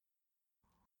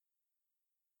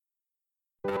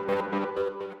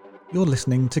You're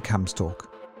listening to CAMHS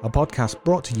Talk, a podcast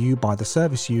brought to you by the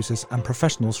service users and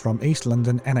professionals from East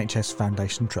London NHS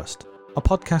Foundation Trust. A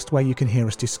podcast where you can hear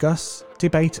us discuss,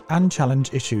 debate and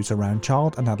challenge issues around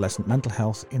child and adolescent mental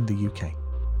health in the UK.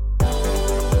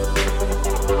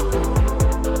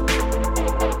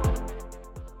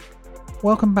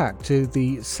 Welcome back to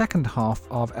the second half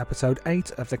of episode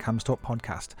 8 of the CAMHS Talk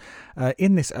podcast.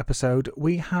 In this episode,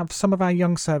 we have some of our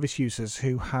young service users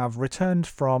who have returned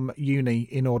from uni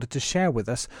in order to share with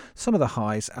us some of the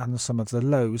highs and some of the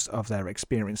lows of their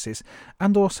experiences,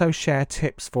 and also share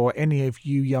tips for any of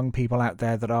you young people out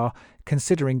there that are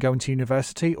considering going to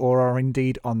university or are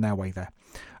indeed on their way there.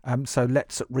 So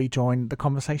let's rejoin the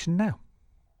conversation now.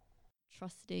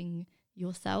 Trusting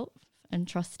yourself and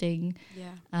trusting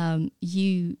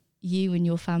you and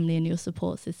your family and your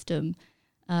support system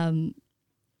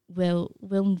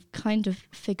will kind of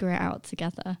figure it out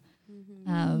together.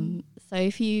 So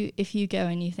if you go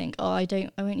and you think, I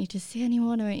won't need to see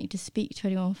anyone, I won't need to speak to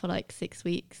anyone for like 6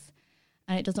 weeks,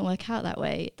 and it doesn't work out that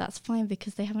way, that's fine,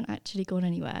 because they haven't actually gone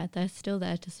anywhere. They're still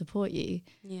there to support you.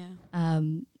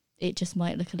 It just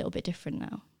might look a little bit different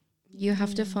now. You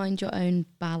have to find your own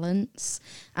balance,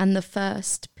 and the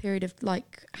first period of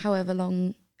like however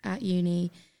long at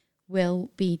uni will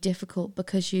be difficult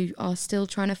because you are still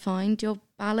trying to find your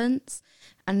balance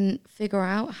and figure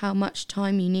out how much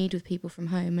time you need with people from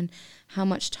home and how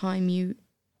much time you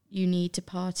need to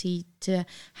party, to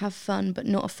have fun but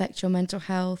not affect your mental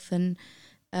health. And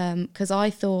because I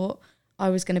thought I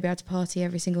was going to be able to party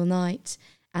every single night,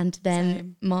 and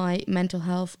then my mental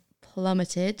health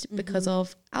plummeted because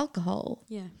of alcohol.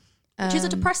 Which is a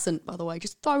depressant, by the way,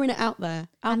 just throwing it out there.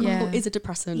 Alcohol is a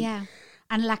depressant. Yeah.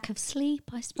 And lack of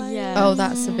sleep, I suppose. Oh,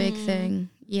 that's a big thing.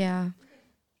 Yeah.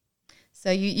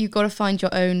 So you got to find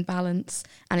your own balance,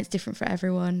 and it's different for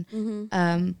everyone.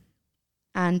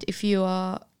 And if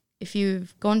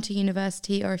you've gone to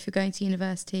university, or if you're going to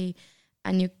university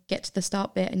and you get to the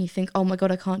start bit and you think, oh my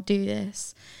God, I can't do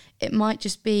this, it might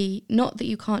just be not that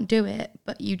you can't do it,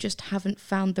 but you just haven't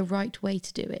found the right way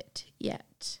to do it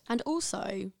yet. And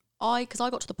also, because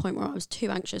I got to the point where I was too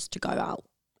anxious to go out,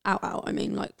 I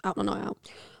mean, like out on a night out.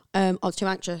 I was too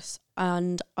anxious,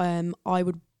 and I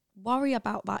would worry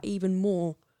about that even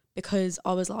more, because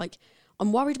I was like,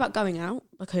 I'm worried about going out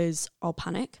because I'll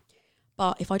panic.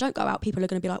 But if I don't go out, people are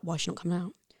going to be like, why is she not coming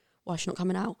out? Why is she not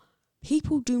coming out?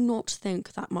 People do not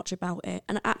think that much about it.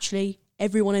 And actually,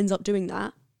 everyone ends up doing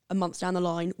that a month down the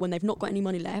line when they've not got any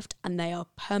money left and they are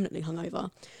permanently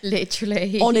hungover.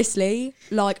 Literally. Honestly,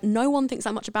 like, no one thinks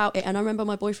that much about it. And I remember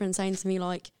my boyfriend saying to me,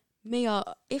 like, Mia,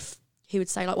 if he would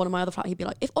say, like, one of my other flat, he'd be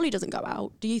like, if Ollie doesn't go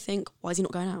out, do you think, why is he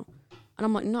not going out? And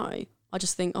I'm like, no, I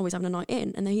just think, oh, he's having a night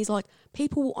in. And then he's like,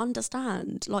 people will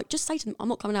understand. Like, just say to them, I'm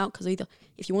not coming out, because either,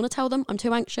 if you want to tell them I'm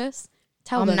too anxious,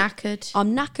 tell them.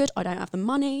 I'm knackered, I don't have the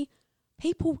money.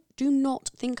 People do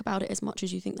not think about it as much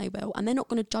as you think they will, and they're not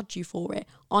going to judge you for it.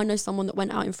 I know someone that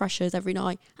went out in freshers every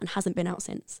night and hasn't been out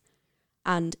since.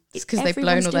 And it's because they've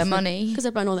blown all their money. Because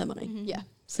they've blown all their money, yeah.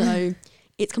 So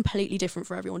it's completely different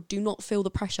for everyone. Do not feel the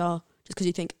pressure just because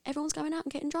you think everyone's going out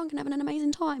and getting drunk and having an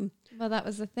amazing time. Well, that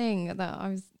was the thing that I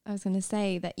was going to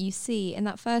say, that you see in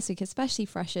that first week, especially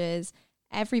freshers,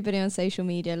 everybody on social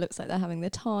media looks like they're having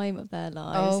the time of their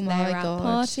lives. Oh my They're out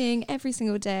partying every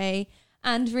single day.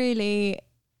 And really,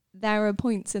 there are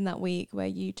points in that week where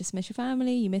you just miss your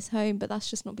family, you miss home, but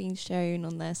that's just not being shown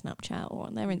on their Snapchat or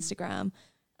on their Instagram.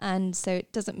 And so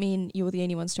it doesn't mean you're the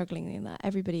only one struggling in that.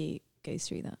 Everybody goes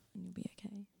through that, and you'll be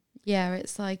okay. Yeah,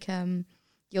 it's like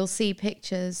you'll see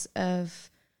pictures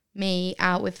of me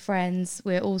out with friends.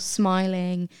 We're all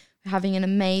smiling, we're having an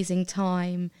amazing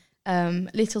time.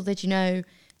 Little did you know,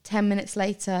 10 minutes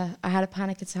later I had a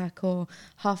panic attack, or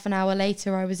half an hour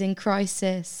later I was in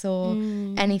crisis, or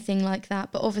anything like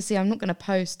that. But obviously I'm not going to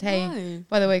post, hey,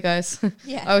 by the way guys,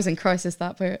 I was in crisis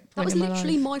that point. That was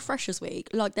literally my freshers week.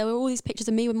 Like, there were all these pictures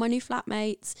of me with my new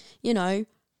flatmates, you know,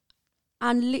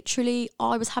 and literally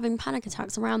I was having panic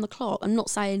attacks around the clock. I'm not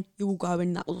saying you will go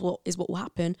and that is what will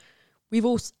happen. We've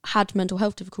all had mental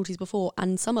health difficulties before,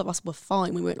 and some of us were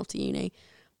fine when we went off to uni.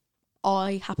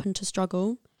 I happened to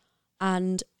struggle,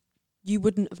 and you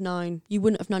wouldn't have known,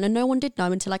 and no one did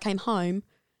know until I came home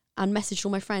and messaged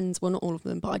all my friends. Well, not all of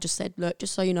them, but I just said, look,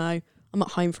 just so you know, I'm at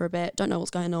home for a bit, don't know what's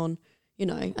going on, you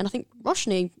know. And I think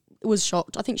Roshni was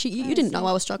shocked. I think you didn't know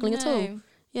I was struggling at all.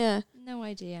 Yeah. No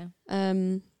idea.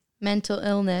 Mental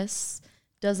illness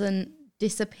doesn't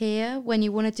disappear when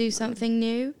you want to do something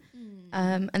new.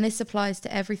 And this applies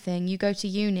to everything. You go to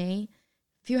uni,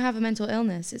 if you have a mental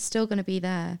illness, it's still going to be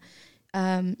there.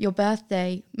 Your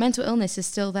birthday, mental illness is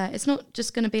still there. It's not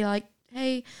just going to be like,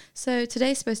 hey, so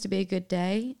today's supposed to be a good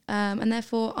day, and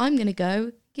therefore I'm going to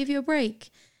go give you a break.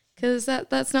 Because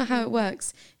that's not how it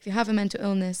works. If you have a mental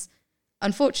illness,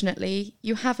 unfortunately,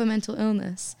 you have a mental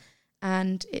illness,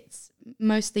 and it's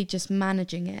mostly just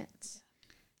managing it.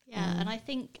 Yeah, and I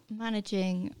think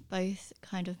managing both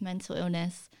kind of mental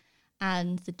illness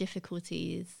and the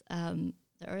difficulties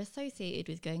that are associated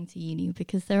with going to uni,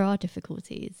 because there are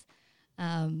difficulties,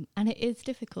 and it is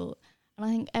difficult. And I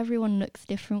think everyone looks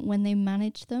different when they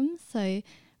manage them. So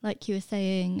like you were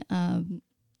saying,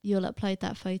 you'll upload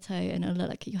that photo and it'll look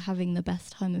like you're having the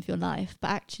best time of your life. But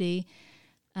actually,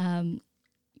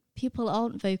 people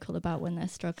aren't vocal about when they're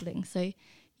struggling. So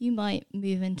you might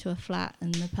move into a flat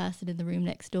and the person in the room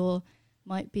next door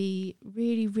might be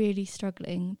really, really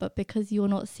struggling. But because you're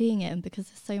not seeing it and because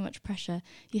there's so much pressure,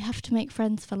 you have to make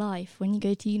friends for life. When you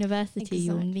go to university,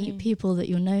 you'll meet people that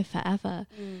you'll know forever.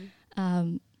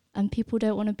 And people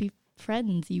don't want to be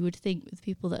friends, you would think, with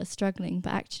people that are struggling.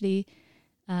 But actually,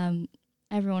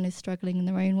 everyone is struggling in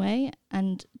their own way,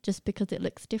 and just because it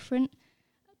looks different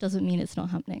doesn't mean it's not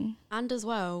happening. And as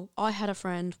well, I had a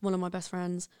friend, one of my best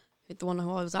friends, the one who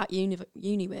I was at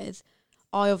uni with.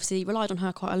 I obviously relied on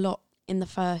her quite a lot in the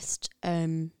first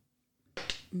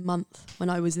month when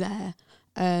I was there.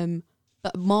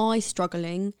 But my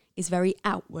struggling is very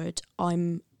outward.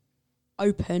 I'm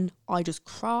open. I just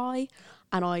cry,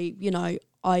 and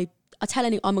I tell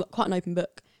I'm quite an open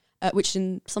book, which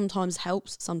sometimes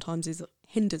helps, sometimes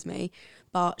hinders me.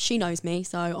 But she knows me,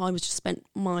 so I was just spent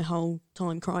my whole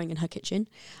time crying in her kitchen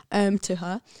to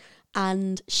her.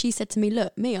 And she said to me,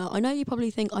 look, Mia, I know you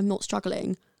probably think I'm not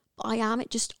struggling, but I am. I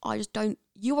just don't.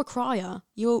 You're a crier.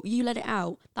 You let it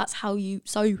out. That's how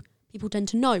so people tend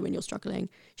to know when you're struggling.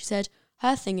 She said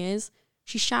her thing is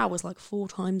she showers like 4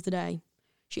 times a day.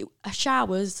 She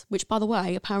showers, which, by the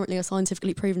way, apparently are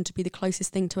scientifically proven to be the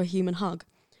closest thing to a human hug,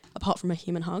 apart from a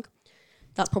human hug.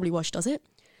 That's probably why she does it.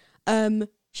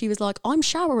 She was like, I'm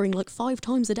showering like 5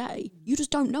 times a day. You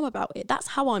just don't know about it. That's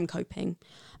how I'm coping.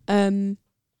 And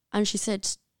she said,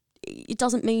 it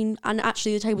doesn't mean, and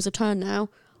actually the tables have turned now.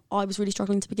 I was really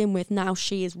struggling to begin with. Now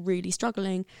she is really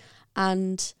struggling.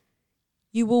 And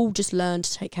you all just learn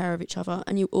to take care of each other,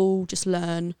 and you all just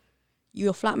learn.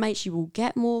 Your flatmates you will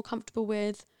get more comfortable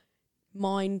with.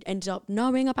 Mine ended up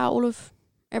knowing about all of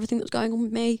everything that was going on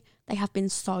with me. They have been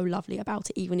so lovely about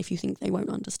it, even if you think they won't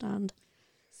understand.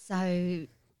 So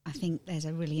I think there's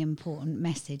a really important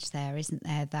message there, isn't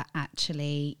there? That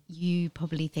actually you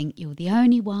probably think you're the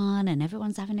only one and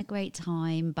everyone's having a great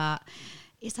time, but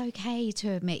it's okay to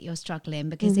admit you're struggling,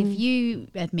 because if you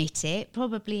admit it,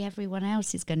 probably everyone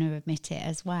else is going to admit it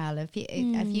as well. Have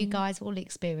you guys all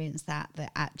experienced that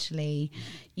actually,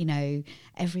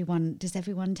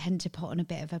 everyone tend to put on a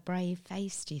bit of a brave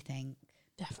face, do you think?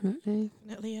 Definitely,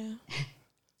 yeah.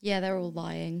 Yeah, they're all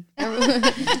lying.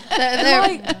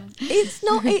 It's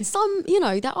not. It's some.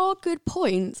 There are good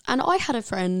points. And I had a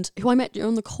friend who I met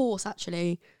on the course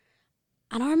actually,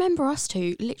 and I remember us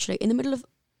two literally in the middle of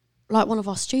like one of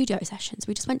our studio sessions.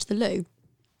 We just went to the loo,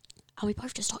 and we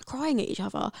both just started crying at each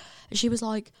other. And she was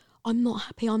like, I'm not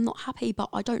happy, but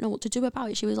I don't know what to do about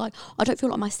it. She was like, I don't feel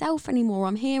like myself anymore.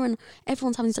 I'm here and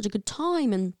everyone's having such a good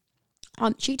time. And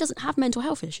she doesn't have mental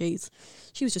health issues.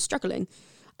 She was just struggling.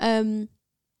 And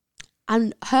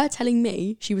her telling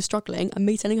me she was struggling and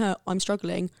me telling her I'm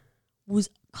struggling was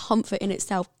comfort in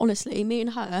itself. Honestly, me and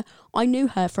her, I knew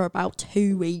her for about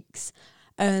 2 weeks.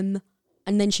 And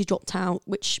then she dropped out,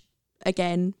 which,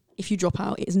 again, if you drop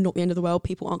out, it is not the end of the world.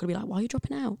 People aren't going to be like, why are you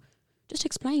dropping out? Just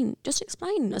explain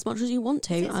as much as you want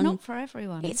to. It's not for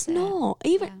everyone. It's not.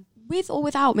 Even with or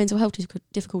without mental health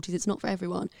difficulties, it's not for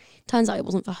everyone. Turns out it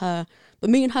wasn't for her. But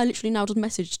me and her literally now just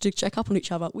messaged to check up on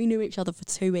each other. We knew each other for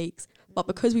 2 weeks. But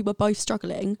because we were both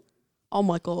struggling, oh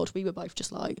my God, we were both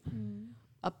just like,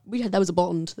 there was a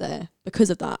bond there because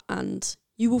of that. And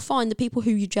you will find the people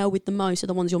who you gel with the most are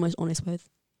the ones you're most honest with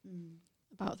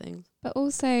about things. But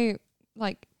also,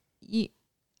 like,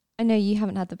 I know you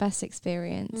haven't had the best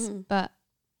experience, but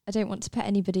I don't want to put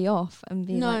anybody off and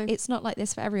be like, it's not like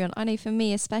this for everyone. I know for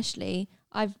me especially,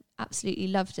 I've absolutely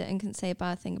loved it and couldn't say a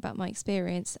bad thing about my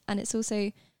experience. And it's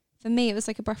also, for me, it was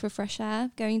like a breath of fresh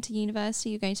air. Going to university,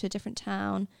 you're going to a different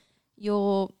town.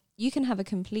 You can have a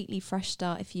completely fresh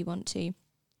start if you want to.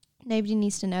 Nobody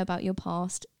needs to know about your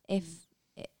past if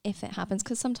it happens,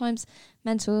 because sometimes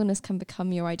mental illness can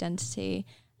become your identity,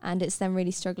 and it's then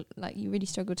really you really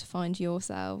struggle to find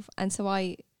yourself. And so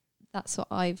that's what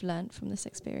I've learned from this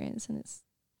experience, and it's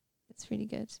really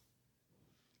good.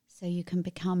 So you can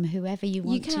become whoever you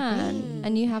want to be.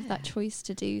 And you have that choice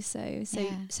to do so.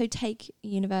 So take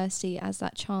university as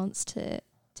that chance to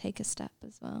take a step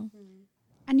as well.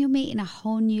 and you're meeting a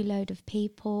whole new load of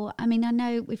people. I mean, I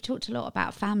know we've talked a lot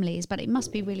about families, but it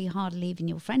must be really hard leaving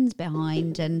your friends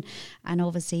behind, and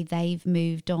obviously they've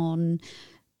moved on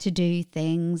to do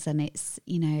things, and it's,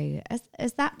 you know,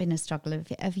 has that been a struggle?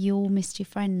 Have you all missed your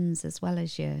friends as well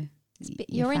as your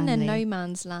You're in a family? no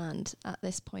man's land at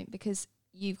this point, because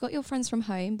you've got your friends from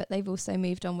home, but they've also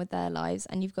moved on with their lives,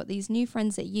 and you've got these new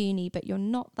friends at uni, but you're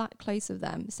not that close with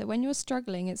them. So when you're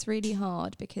struggling, it's really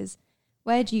hard, because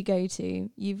where do you go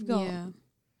to? You've got,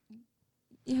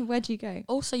 where do you go?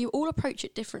 Also, you all approach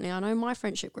it differently. I know my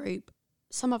friendship group,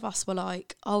 some of us were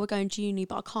like, oh, we're going to uni,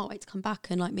 but I can't wait to come back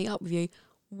and like meet up with you.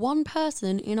 One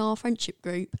person in our friendship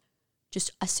group,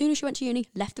 just as soon as she went to uni,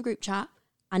 left the group chat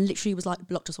and literally was like,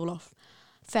 blocked us all off.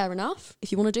 Fair enough.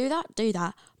 If you want to do that, do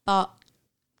that. But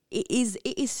it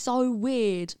is so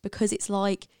weird, because it's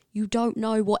like you don't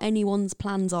know what anyone's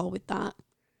plans are with that.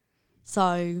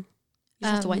 So you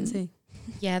just have to wait and see.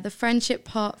 Yeah, the friendship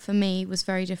part for me was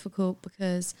very difficult,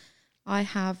 because I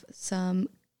have some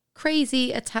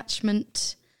crazy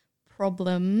attachment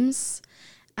problems,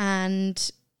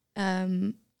 and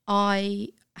I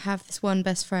have this one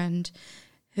best friend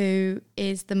who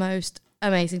is the most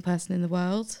amazing person in the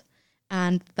world,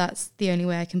 and that's the only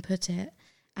way I can put it.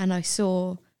 And I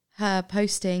saw her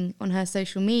posting on her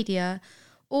social media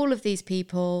all of these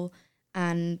people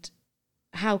and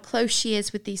how close she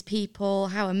is with these people,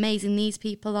 how amazing these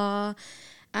people are.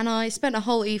 And I spent a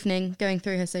whole evening going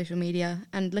through her social media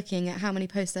and looking at how many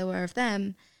posts there were of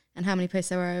them and how many posts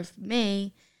there were of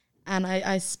me. And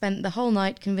I spent the whole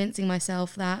night convincing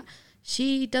myself that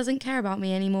she doesn't care about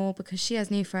me anymore because she has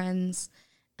new friends.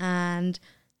 And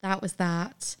that was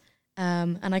that.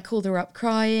 And I called her up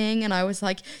crying, and I was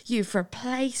like, you've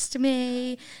replaced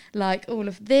me, like all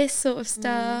of this sort of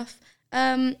stuff.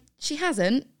 She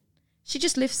hasn't. She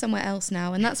just lives somewhere else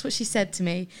now. And that's what she said to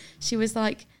me. She was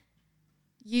like,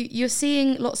 you're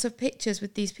seeing lots of pictures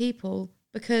with these people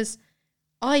because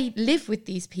I live with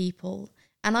these people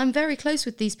and I'm very close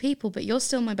with these people, but you're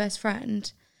still my best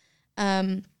friend.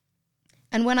 And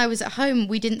when I was at home,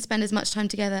 we didn't spend as much time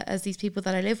together as these people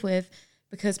that I live with,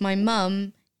 because my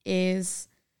mum is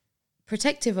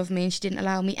protective of me and she didn't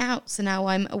allow me out. So now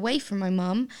I'm away from my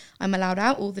mum. I'm allowed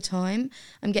out all the time.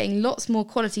 I'm getting lots more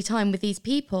quality time with these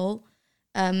people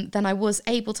than I was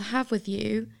able to have with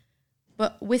you,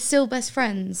 but we're still best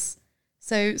friends.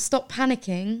 So stop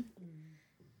panicking.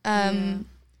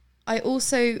 I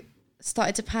also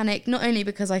started to panic, not only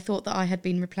because I thought that I had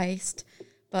been replaced,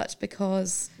 but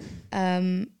because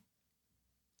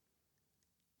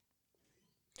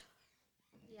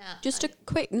Just a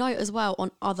quick note as well on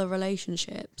other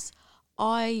relationships.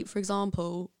 For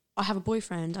example, I have a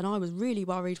boyfriend, and I was really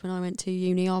worried when I went to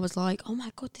uni. I was like, oh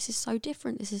my God, this is so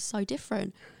different. This is so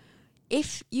different.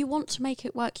 If you want to make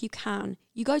it work, you can.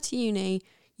 You go to uni,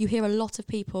 you hear a lot of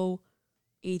people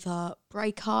either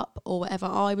break up or whatever.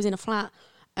 I was in a flat.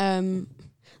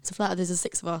 It's a flat, there's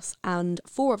 6 of us, and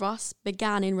 4 of us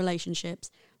began in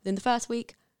relationships. Within the first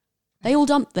week, they all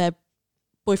dumped their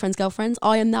boyfriends, girlfriends.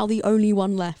 I am now the only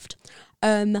one left.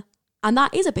 And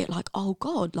that is a bit like, oh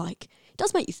God, like, it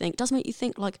does make you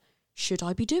think, like, should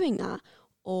I be doing that?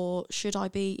 Or should I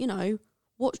be,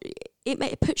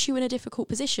 it puts you in a difficult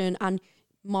position. And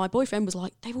my boyfriend was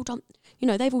like, they've all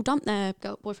dumped their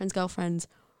boyfriends, girlfriends.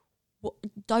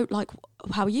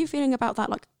 How are you feeling about that?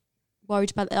 Like,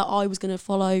 worried about that I was going to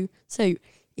follow suit.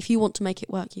 If you want to make it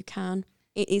work, you can.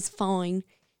 It is fine.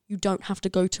 You don't have to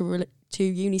go to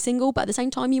uni single, but at the same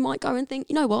time, you might go and think,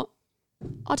 you know what?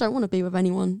 I don't want to be with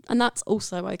anyone. And that's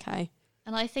also okay.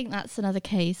 And I think that's another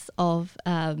case of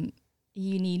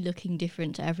uni looking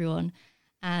different to everyone,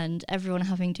 and everyone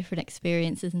having different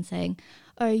experiences and saying,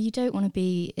 oh, you don't want to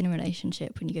be in a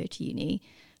relationship when you go to uni.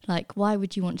 Like, why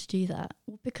would you want to do that?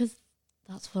 Well, because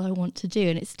that's what I want to do,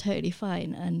 and it's totally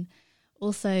fine. And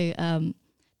also,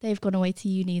 they've gone away to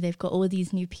uni, they've got all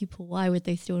these new people. Why would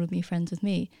they still want to be friends with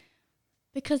me?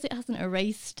 Because it hasn't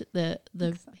erased the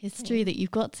history that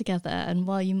you've got together. And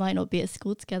while you might not be at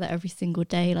school together every single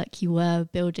day like you were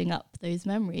building up those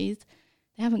memories,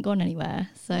 they haven't gone anywhere.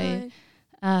 So,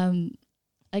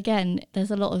 again,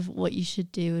 there's a lot of what you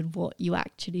should do and what you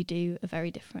actually do are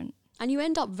very different. And you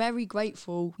end up very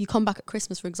grateful. You come back at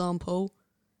Christmas, for example.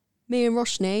 Me and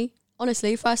Roshni,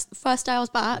 honestly, first day I was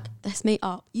back, let's meet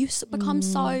up. You become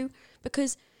so...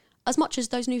 Because as much as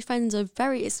those new friends are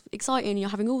very exciting, you're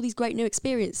having all these great new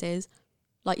experiences,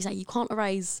 like you say, you can't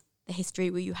erase the history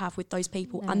that you have with those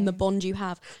people and the bond you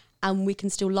have. And we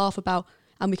can still laugh about,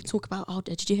 and we can talk about, oh,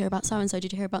 did you hear about so-and-so?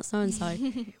 Did you hear about so-and-so?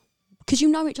 Because you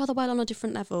know each other well on a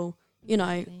different level,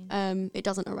 it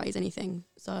doesn't erase anything.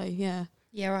 So, yeah.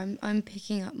 Yeah, I'm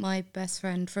picking up my best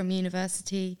friend from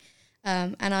university,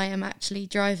 and I am actually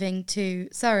driving to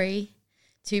Surrey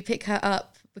to pick her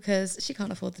up because she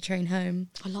can't afford the train home.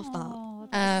 I love that. Oh,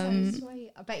 that's so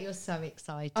sweet. I bet you're so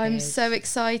excited. I'm so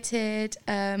excited.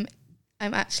 I'm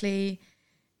actually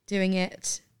doing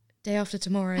it day after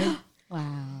tomorrow.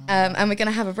 Wow. And we're going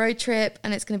to have a road trip,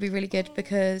 and it's going to be really good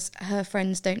because her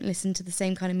friends don't listen to the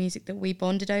same kind of music that we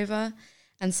bonded over.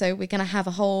 And so we're going to have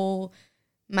a whole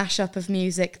mashup of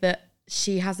music that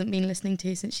she hasn't been listening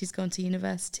to since she's gone to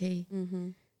university.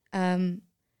 Mm-hmm.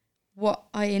 What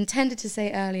I intended to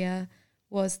say earlier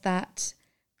was that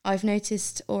I've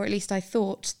noticed, or at least I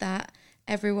thought, that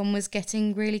everyone was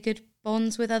getting really good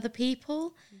bonds with other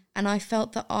people. And I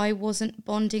felt that I wasn't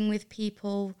bonding with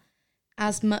people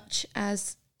as much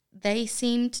as they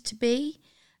seemed to be.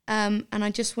 And I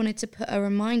just wanted to put a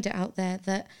reminder out there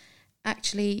that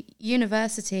actually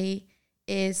university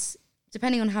is,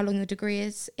 depending on how long your degree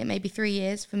is, it may be 3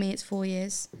 years. For me, it's 4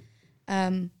 years.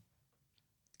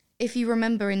 If you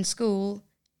remember in school,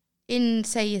 in,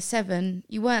 say, year 7,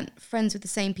 you weren't friends with the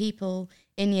same people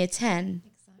in year 10.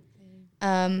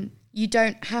 Exactly. You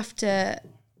don't have to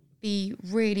be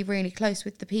really, really close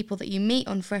with the people that you meet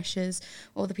on freshers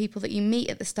or the people that you meet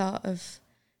at the start of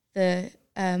the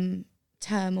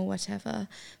term or whatever,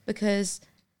 because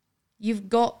you've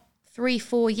got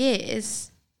 3-4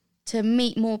 years to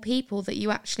meet more people that you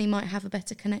actually might have a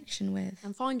better connection with.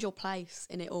 And find your place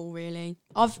in it all, really.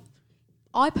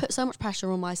 I put so much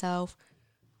pressure on myself.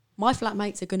 My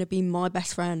flatmates are going to be my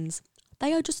best friends.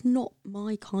 They are just not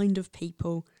my kind of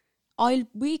people.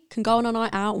 We can go on a night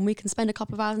out and we can spend a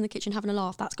couple of hours in the kitchen having a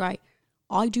laugh. That's great.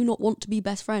 I do not want to be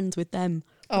best friends with them.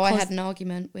 Oh, I had an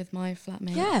argument with my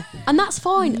flatmate. Yeah, and that's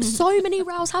fine. So many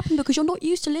rows happen because you're not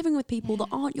used to living with people that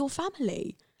aren't your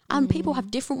family. And people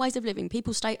have different ways of living.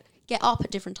 People get up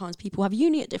at different times. People have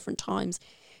uni at different times.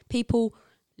 People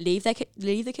leave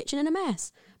the kitchen in a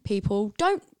mess. People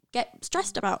don't get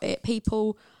stressed about it.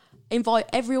 People invite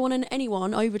everyone and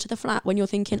anyone over to the flat when you're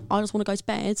thinking, I just want to go to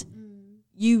bed.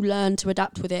 You learn to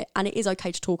adapt with it, and it is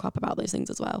okay to talk up about those things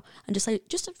as well. And just say,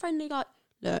 just a friendly, like,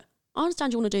 look, I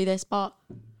understand you want to do this, but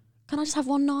can I just have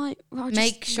one night?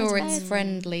 Make sure it's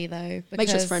friendly, though. Make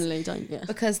sure it's friendly, don't you?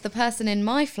 Because the person in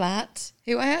my flat,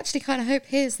 who I actually kind of hope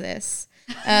hears this,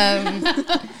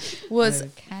 was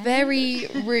very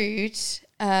rude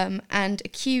and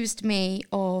accused me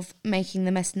of making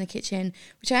the mess in the kitchen,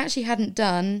 which I actually hadn't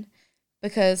done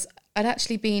because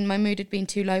my mood had been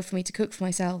too low for me to cook for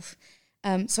myself.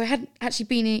 So I hadn't actually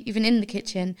been even in the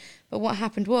kitchen. But what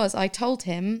happened was I told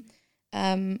him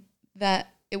that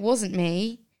it wasn't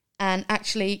me, and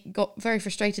actually got very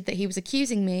frustrated that he was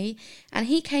accusing me. And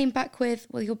he came back with,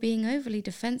 well, you're being overly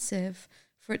defensive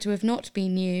for it to have not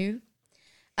been you.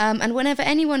 And whenever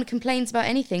anyone complains about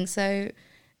anything, so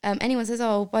anyone says,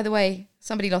 oh, by the way,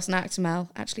 somebody lost an Actimel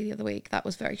actually the other week. That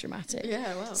was very dramatic.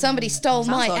 Yeah, wow. Somebody stole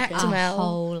my like Actimel. A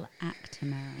whole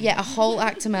Actimel. Yeah, a whole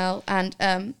Actimel.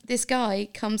 And this guy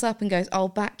comes up and goes, I'll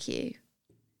back you.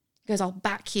 He goes, I'll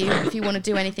back you if you want to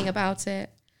do anything about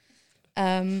it.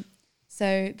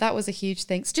 So that was a huge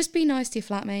thing. So just be nice to your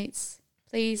flatmates,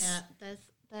 please. Yeah,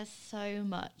 there's so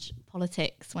much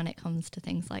politics when it comes to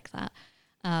things like that.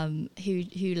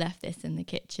 Who left this in the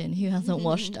kitchen? Who hasn't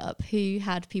washed up? Who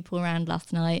had people around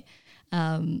last night?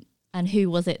 And who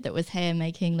was it that was here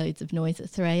making loads of noise at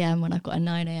 3 a.m. when I've got a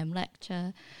 9 a.m.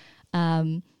 lecture?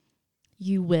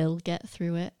 You will get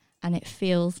through it, and it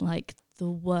feels like the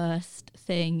worst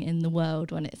thing in the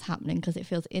world when it's happening because it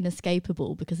feels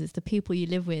inescapable because it's the people you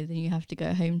live with and you have to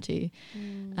go home to.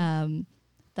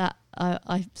 That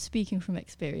I'm speaking from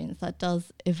experience, that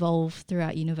does evolve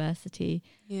throughout university.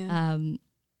 Yeah.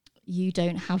 You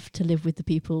don't have to live with the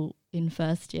people in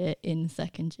first year, in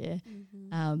second year.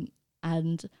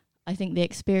 And I think the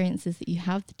experiences that you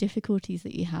have, the difficulties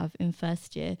that you have in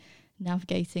first year,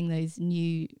 navigating those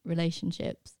new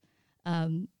relationships,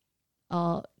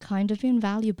 are kind of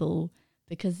invaluable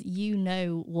because you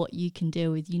know what you can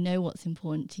deal with, you know what's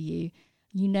important to you.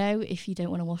 You know, if you don't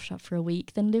want to wash up for a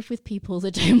week, then live with people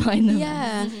that don't mind the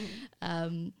mess.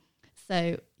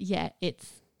 So yeah,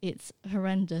 it's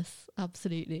horrendous,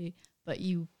 absolutely, but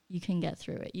you can get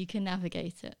through it. You can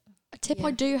navigate it. A tip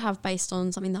I do have based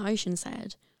on something that Ocean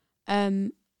said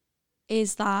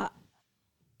is that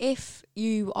if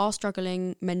you are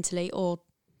struggling mentally or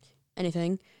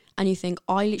anything and you think,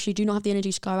 I literally do not have the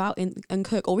energy to go out and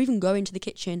cook or even go into the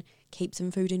kitchen, keep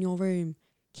some food in your room.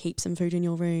 Keep some food in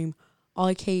your room.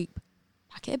 I keep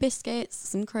a packet of biscuits,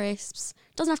 some crisps.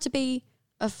 It doesn't have to be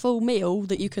a full meal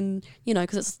that you can,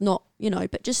 because it's not,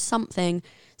 but just something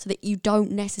so that you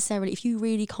don't necessarily, if you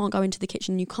really can't go into the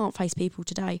kitchen, you can't face people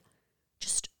today,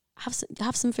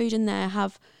 have some food in there,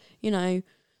 have, you know,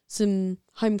 some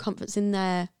home comforts in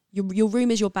there. Your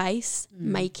room is your base.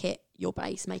 Make it your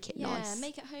base. Make it nice. Yeah,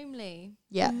 make it homely.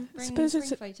 Yeah. Bring suppose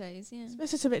it's photos. Yeah. I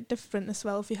suppose it's a bit different as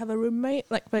well if you have a roommate.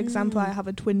 Like, for example, I have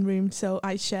a twin room, so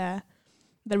I share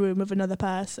the room with another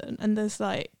person, and there's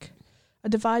like a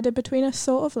divider between us,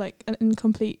 sort of like an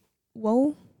incomplete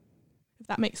wall, if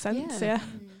that makes sense. Yeah.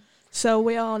 So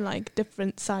we are on like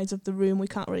different sides of the room. We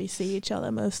can't really see each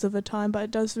other most of the time, but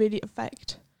it does really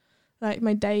affect like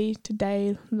my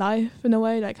day-to-day life in a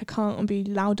way. Like, I can't be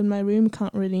loud in my room,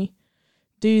 can't really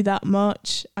do that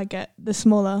much. I get the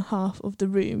smaller half of the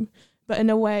room, but in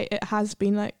a way it has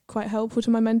been like quite helpful to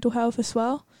my mental health as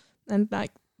well. And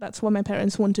like that's why my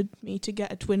parents wanted me to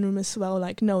get a twin room as well,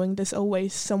 like knowing there's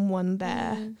always someone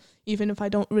there, even if I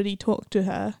don't really talk to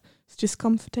her. It's just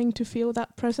comforting to feel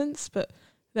that presence. But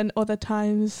then other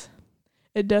times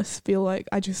it does feel like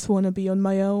I just want to be on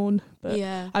my own, but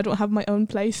I don't have my own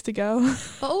place to go.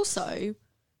 But also,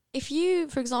 if you,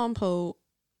 for example,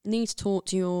 need to talk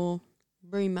to your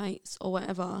roommates or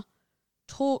whatever,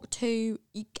 you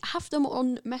have them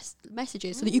on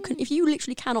messages so that you can, if you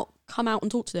literally cannot come out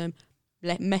and talk to them,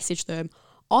 message them.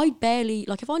 I barely,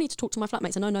 like, if I need to talk to my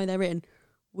flatmates and I know they're in,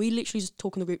 we literally just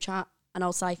talk in the group chat, and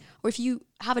I'll say, or if you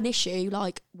have an issue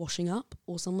like washing up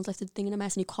or someone's left a thing in a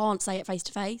mess and you can't say it face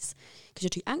to face because you're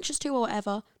too anxious to or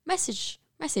whatever, message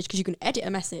because you can edit a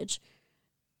message,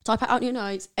 type it out in your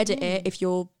notes, edit it if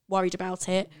you're worried about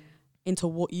it into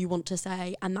what you want to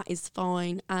say, and that is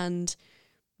fine. And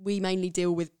we mainly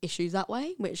deal with issues that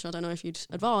way, which I don't know if you'd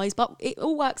advise, but it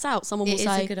all works out. Someone will say,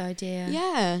 it is a good idea.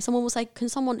 Yeah, someone will say, can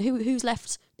someone who's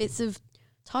left bits of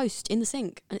toast in the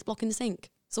sink and it's blocking the sink,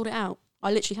 sort it out.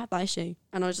 I literally had that issue,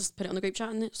 and I just put it on the group chat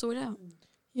and it sorted out.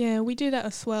 Yeah, we do that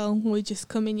as well. We just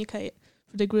communicate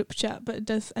for the group chat, but it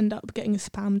does end up getting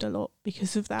spammed a lot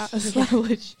because of that as well,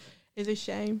 which is a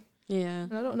shame. Yeah.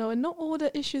 And I don't know, and not all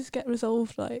the issues get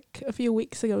resolved. Like a few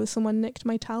weeks ago, someone nicked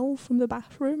my towel from the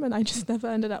bathroom, and I just never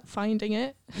ended up finding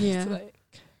it. Yeah. It's like,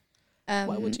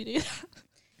 why would you do that?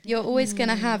 You're always going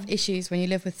to have issues when you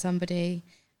live with somebody,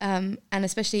 and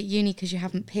especially at uni because you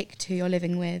haven't picked who you're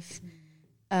living with.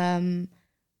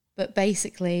 But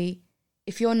basically,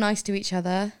 if you're nice to each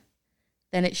other,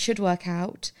 then it should work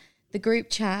out. The group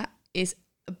chat is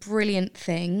a brilliant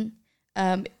thing.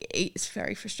 It's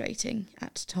very frustrating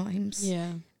at times.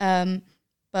 Yeah.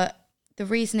 But the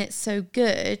reason it's so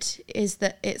good is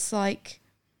that it's like,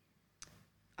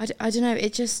 I don't know,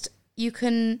 it just, you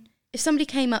can, if somebody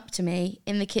came up to me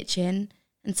in the kitchen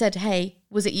and said, hey,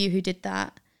 was it you who did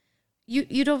that?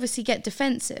 You'd obviously get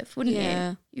defensive, wouldn't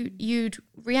you? You'd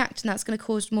react, and that's going to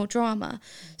cause more drama.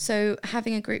 So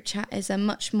having a group chat is a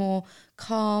much more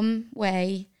calm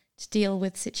way to deal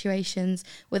with situations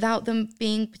without them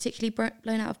being particularly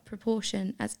blown out of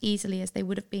proportion as easily as they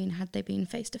would have been had they been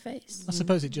face to face. I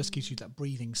suppose it just gives you that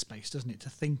breathing space, doesn't it, to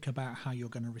think about how you're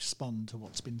going to respond to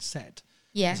what's been said.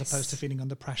 Yes. As opposed to feeling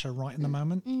under pressure right in the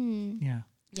moment.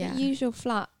 Yeah. Use your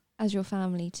flat as your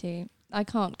family too. I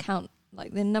can't count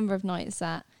like the number of nights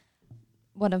that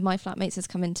one of my flatmates has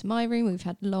come into my room. We've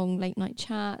had long late night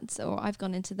chats, or I've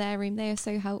gone into their room. They are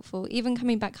so helpful. Even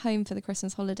coming back home for the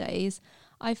Christmas holidays,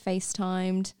 I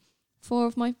FaceTimed 4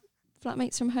 of my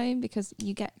flatmates from home because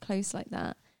you get close like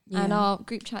that. Yeah. And our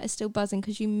group chat is still buzzing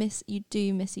because you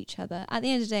do miss each other. At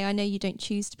the end of the day, I know you don't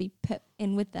choose to be put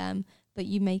in with them, but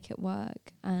you make it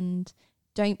work. And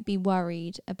don't be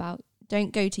worried about,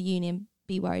 don't go to uni and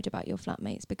be worried about your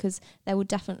flatmates, because there will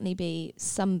definitely be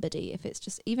somebody,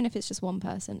 even if it's just one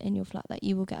person in your flat that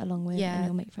you will get along with and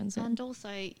you'll make friends with. And also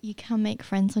you can make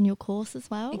friends on your course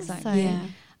as well. Exactly.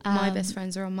 So, my best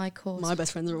friends are on my course. My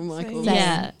best friends are on my course.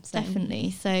 Yeah,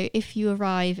 definitely. So if you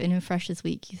arrive in a freshers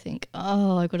week, you think,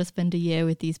 oh, I've got to spend a year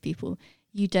with these people.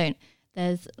 You don't.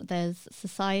 There's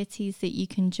societies that you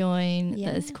can join.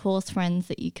 Yeah. There's course friends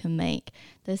that you can make.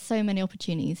 There's so many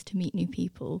opportunities to meet new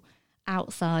people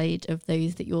outside of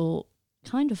those that you're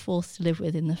kind of forced to live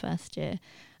with in the first year.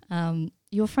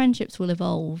 Your friendships will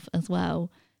evolve as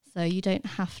well. So you don't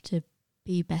have to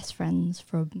be best friends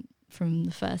from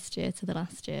the first year to the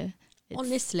last year.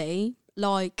 Honestly,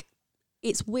 like,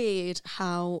 it's weird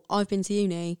how I've been to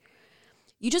uni.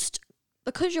 You just,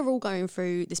 because you're all going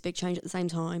through this big change at the same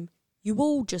time, you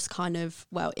all just kind of,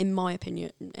 well, in my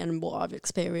opinion and what I've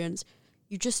experienced,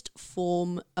 you just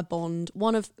form a bond.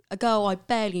 A girl I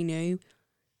barely knew,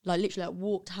 like literally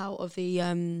walked out of the,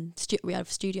 we had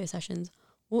studio sessions,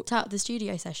 walked out of the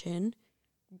studio session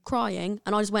crying,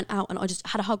 and I just went out and I just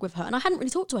had a hug with her. And I hadn't really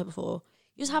talked to her before.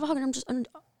 You just have a hug, and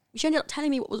she ended up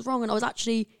telling me what was wrong, and I was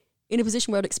actually in a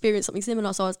position where I'd experienced something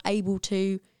similar, so I was able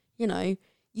to,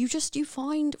 you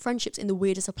find friendships in the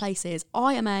weirdest of places.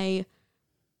 I am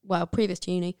previous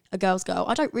to uni, a girl's girl.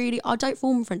 I don't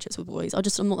form friendships with boys.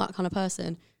 I'm not that kind of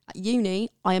person. At uni,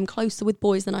 I am closer with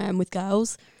boys than I am with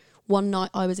girls. One night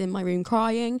I was in my room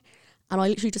crying, and I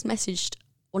literally just messaged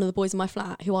one of the boys in my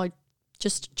flat who I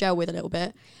just gel with a little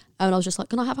bit, and I was just like,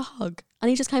 can I have a hug? And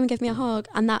he just came and gave me a hug,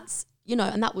 and that's,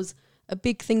 and that was a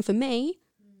big thing for me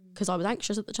because I was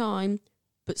anxious at the time,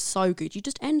 but so good. You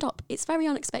just end up, it's very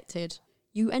unexpected.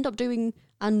 You end up doing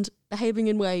and behaving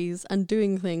in ways and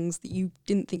doing things that you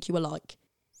didn't think you were like.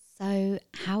 So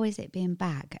how is it being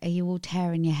back? Are you all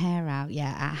tearing your hair out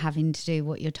yet at having to do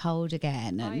what you're told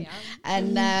again?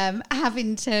 And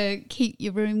having to keep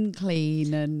your room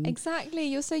clean and... Exactly.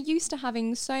 You're so used to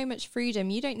having so much freedom.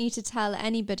 You don't need to tell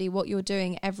anybody what you're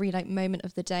doing every moment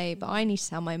of the day. But I need to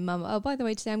tell my mum, oh, by the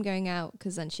way, today I'm going out,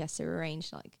 because then she has to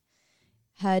arrange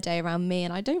her day around me,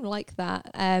 and I don't like that.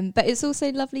 But it's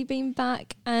also lovely being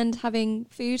back and having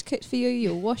food cooked for you,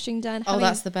 your washing done. Oh,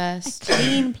 that's the best. A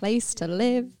clean place to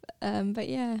live. But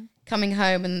yeah. Coming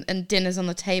home and dinner's on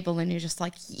the table and you're just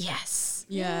like, yes.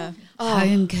 Yeah.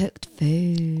 Home cooked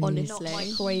food. Honestly. Not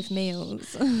microwave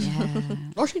meals. Yeah.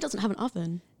 Roshni doesn't have an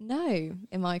oven. No,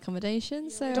 in my accommodation.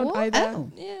 So Don't either.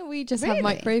 Oh. yeah, we just Really? have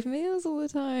microwave meals all the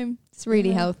time. It's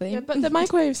really healthy. Yeah, but the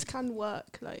microwaves can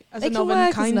work as They an can oven, work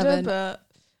as kind an of, oven. but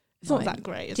it's not that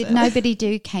great, is Did it? nobody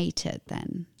do catered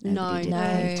then? Nobody did No.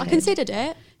 catered. I considered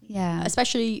it, Yeah.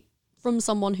 especially from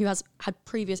someone who has had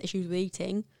previous issues with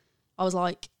eating. I was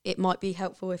like, it might be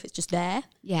helpful if it's just there.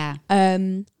 Yeah.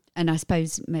 Um, And I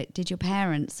suppose, did your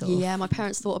parents sort of... yeah, my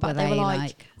parents thought about it. They Were were they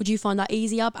like, would you find that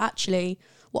easier? But actually,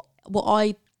 what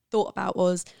I thought about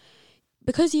was,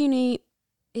 because uni,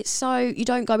 it's so, you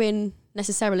don't go in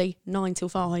necessarily 9 till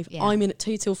 5. Yeah. I'm in at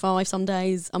 2 till 5 some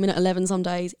days. I'm in at 11 some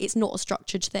days. It's not a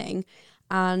structured thing.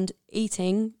 And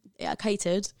eating,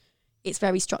 catered, it's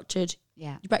very structured.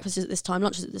 Yeah. Breakfast is at this time,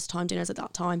 lunch is at this time, dinner is at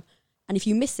that time. And if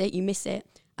you miss it, you miss it.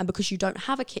 And because you don't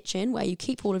have a kitchen where you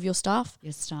keep all of your stuff,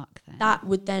 You're stuck then. that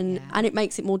would then, Yeah. and it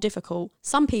makes it more difficult.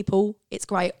 Some people, it's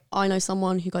great. I know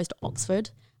someone who goes to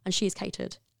Oxford and she is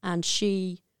catered, and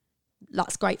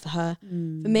that's great for her. For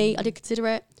me, I did consider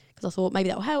it because I thought maybe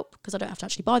that will help because I don't have to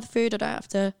actually buy the food. I don't have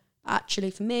to actually,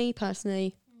 for me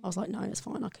personally, I was like, no, it's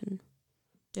fine. I can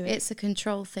do it. It's a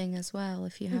control thing as well.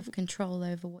 If you have control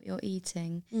over what you're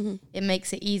eating, Mm-hmm. it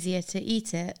makes it easier to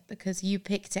eat it because you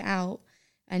picked it out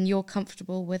and you're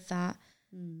comfortable with that.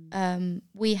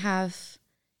 We have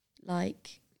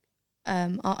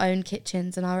our own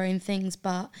kitchens and our own things,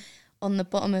 but on the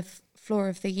bottom of floor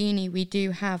of the uni we do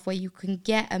have where you can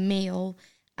get a meal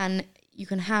and you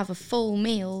can have a full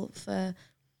meal for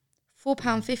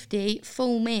 £4.50,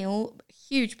 full meal,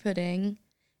 huge pudding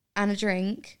and a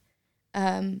drink.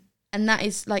 And that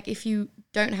is like, if you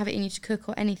don't have it in you to cook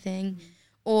or anything,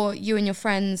 or you and your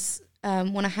friends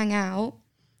want to hang out,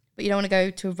 but you don't want to go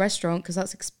to a restaurant because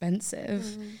that's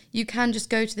expensive, you can just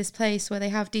go to this place where they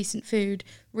have decent food,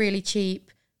 really cheap.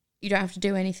 You don't have to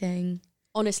do anything.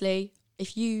 Honestly,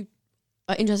 if you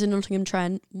are interested in Nottingham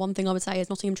Trent, one thing I would say is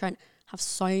Nottingham Trent have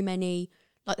so many,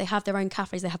 like they have their own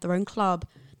cafes, they have their own club.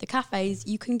 The cafes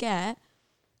you can get,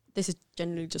 this is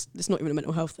generally just, it's not even a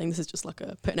mental health thing, this is just like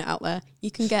putting it out there. You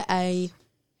can get is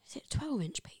it a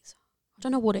 12-inch pizza? I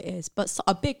don't know what it is, but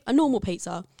a normal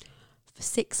pizza for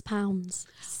 £6.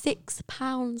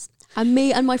 £6. And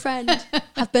me and my friend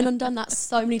have been and done that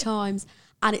so many times.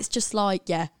 And it's just like,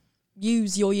 yeah,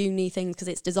 use your uni things because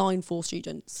it's designed for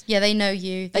students. Yeah, they know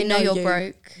you. They know you're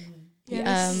broke. Yeah,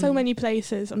 there's so many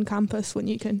places on campus when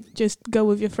you can just go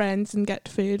with your friends and get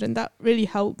food, and that really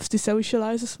helps to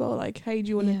socialise as well. Like, hey, do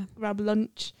you want to grab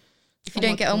lunch? If you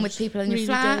don't get on with people in your Really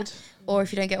flat, good. or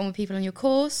if you don't get on with people in your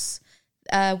course,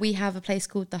 we have a place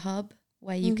called The Hub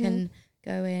where you can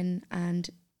go in and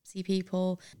see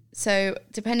people. So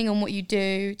depending on what you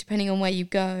do, depending on where you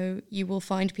go, you will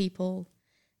find people,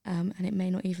 and it may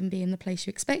not even be in the place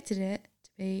you expected it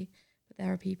to be, but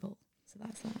there are people. So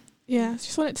that's that. Yeah, I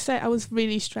just wanted to say I was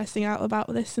really stressing out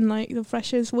about this in like the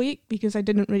freshers week because I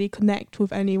didn't really connect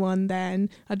with anyone then.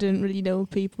 I didn't really know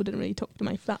people, didn't really talk to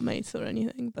my flatmates or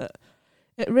anything, but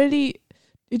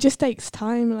it just takes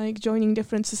time, like joining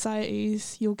different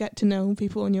societies. You'll get to know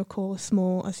people on your course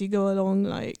more as you go along.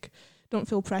 Like, don't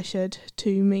feel pressured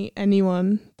to meet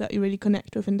anyone that you really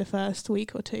connect with in the first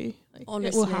week or two. Like,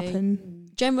 Honestly, it will happen.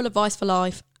 General advice for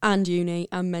life and uni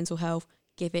and mental health: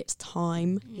 give it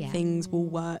time. Yeah. Things will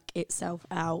work itself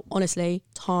out. Honestly,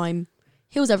 time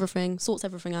heals everything, sorts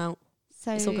everything out.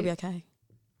 So It's all gonna be okay.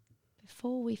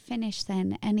 before we finish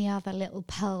then, any other little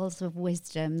pearls of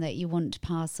wisdom that you want to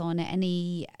pass on?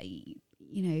 Any,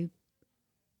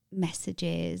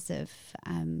 messages of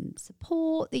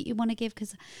support that you want to give,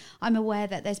 because I'm aware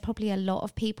that there's probably a lot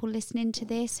of people listening to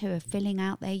this who are filling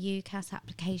out their UCAS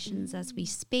applications as we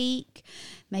speak,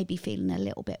 maybe feeling a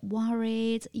little bit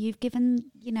worried. You've given,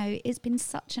 it's been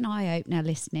such an eye-opener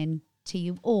listening to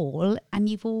you all, and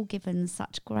you've all given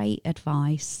such great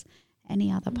advice.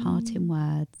 Any other parting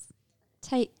words?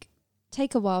 Take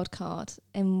a wild card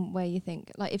in where you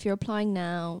think, like, if you're applying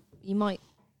now, you might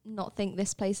not think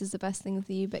this place is the best thing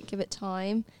for you, but give it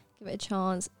time, give it a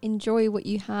chance, enjoy what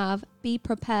you have, be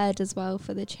prepared as well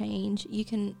for the change. You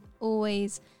can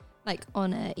always, like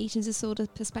on a eating disorder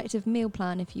perspective meal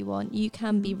plan, if you want, you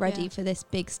can be ready for this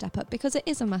big step up, because it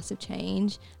is a massive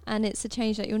change and it's a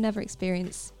change that you'll never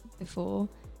experience before,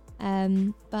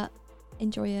 but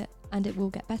enjoy it and it will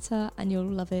get better and you'll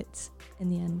love it in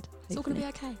the end. It's all going to be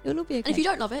okay. It'll all be okay. And if you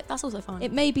don't love it, that's also fine.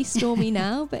 It may be stormy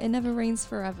now, but it never rains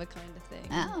forever, kind of thing.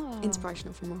 Oh.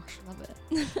 Inspirational from Rosh. Love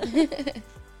it.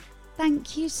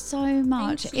 Thank you so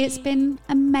much. Thank you. It's been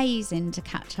amazing to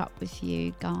catch up with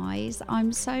you guys.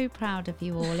 I'm so proud of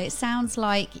you all. It sounds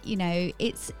like,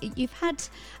 you've had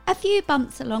a few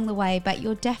bumps along the way, but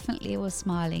you're definitely all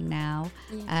smiling now.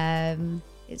 Yeah.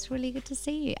 It's really good to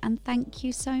see you, and thank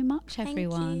you so much,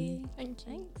 everyone. Thank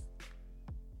you.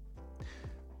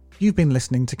 You've been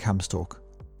listening to Cams Talk,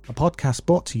 a podcast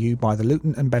brought to you by the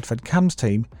Luton and Bedford Cams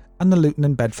team and the Luton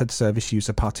and Bedford Service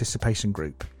User Participation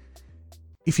Group.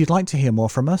 If you'd like to hear more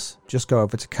from us, just go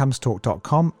over to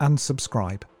camstalk.com and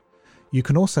subscribe. You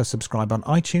can also subscribe on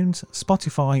iTunes,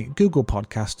 Spotify, Google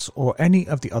Podcasts, or any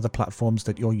of the other platforms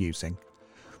that you're using.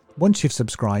 Once you've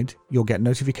subscribed, you'll get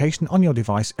notification on your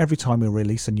device every time we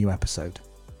release a new episode.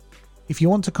 If you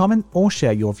want to comment or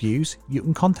share your views, you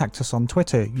can contact us on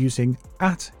Twitter using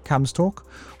 @CamsTalk,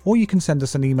 or you can send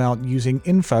us an email using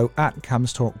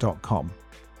info@camstalk.com.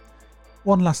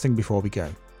 One last thing before we go.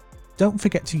 Don't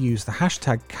forget to use the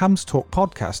hashtag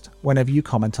CamsTalkPodcast whenever you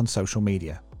comment on social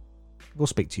media. We'll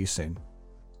speak to you soon.